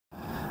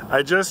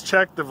I just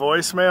checked the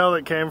voicemail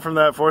that came from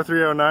that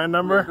 4309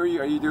 number. Who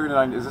are you doing it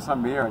on? Is this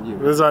on me or on you?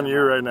 This is on you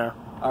right now.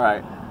 All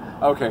right.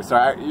 Okay,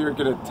 so you're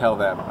gonna tell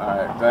them. All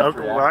right.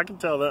 Okay, well, I can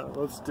tell that.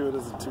 Let's do it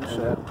as a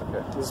two-shot.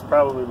 Okay. This is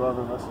probably both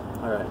of us.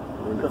 All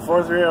right. The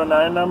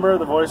 4309 number,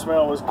 the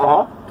voicemail was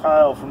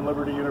Kyle from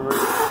Liberty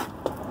University.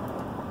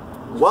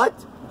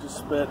 What? Just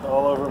spit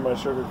all over my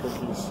sugar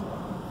cookies.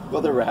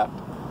 Well, they're wrapped.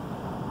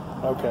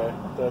 Okay,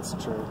 that's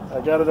true.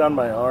 I got it on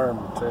my arm,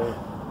 too.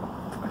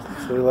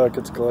 See, look,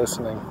 it's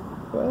glistening.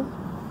 Well,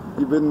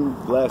 you've been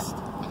blessed.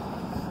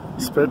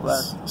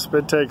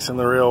 Spit takes in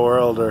the real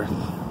world are...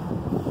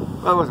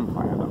 That wasn't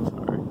planned, I'm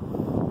sorry.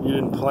 You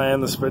didn't plan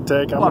the spit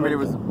take? Well, I mean, it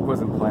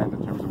wasn't planned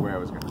in terms of where I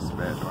was going to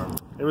spit.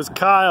 It was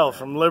Kyle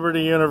from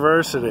Liberty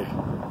University.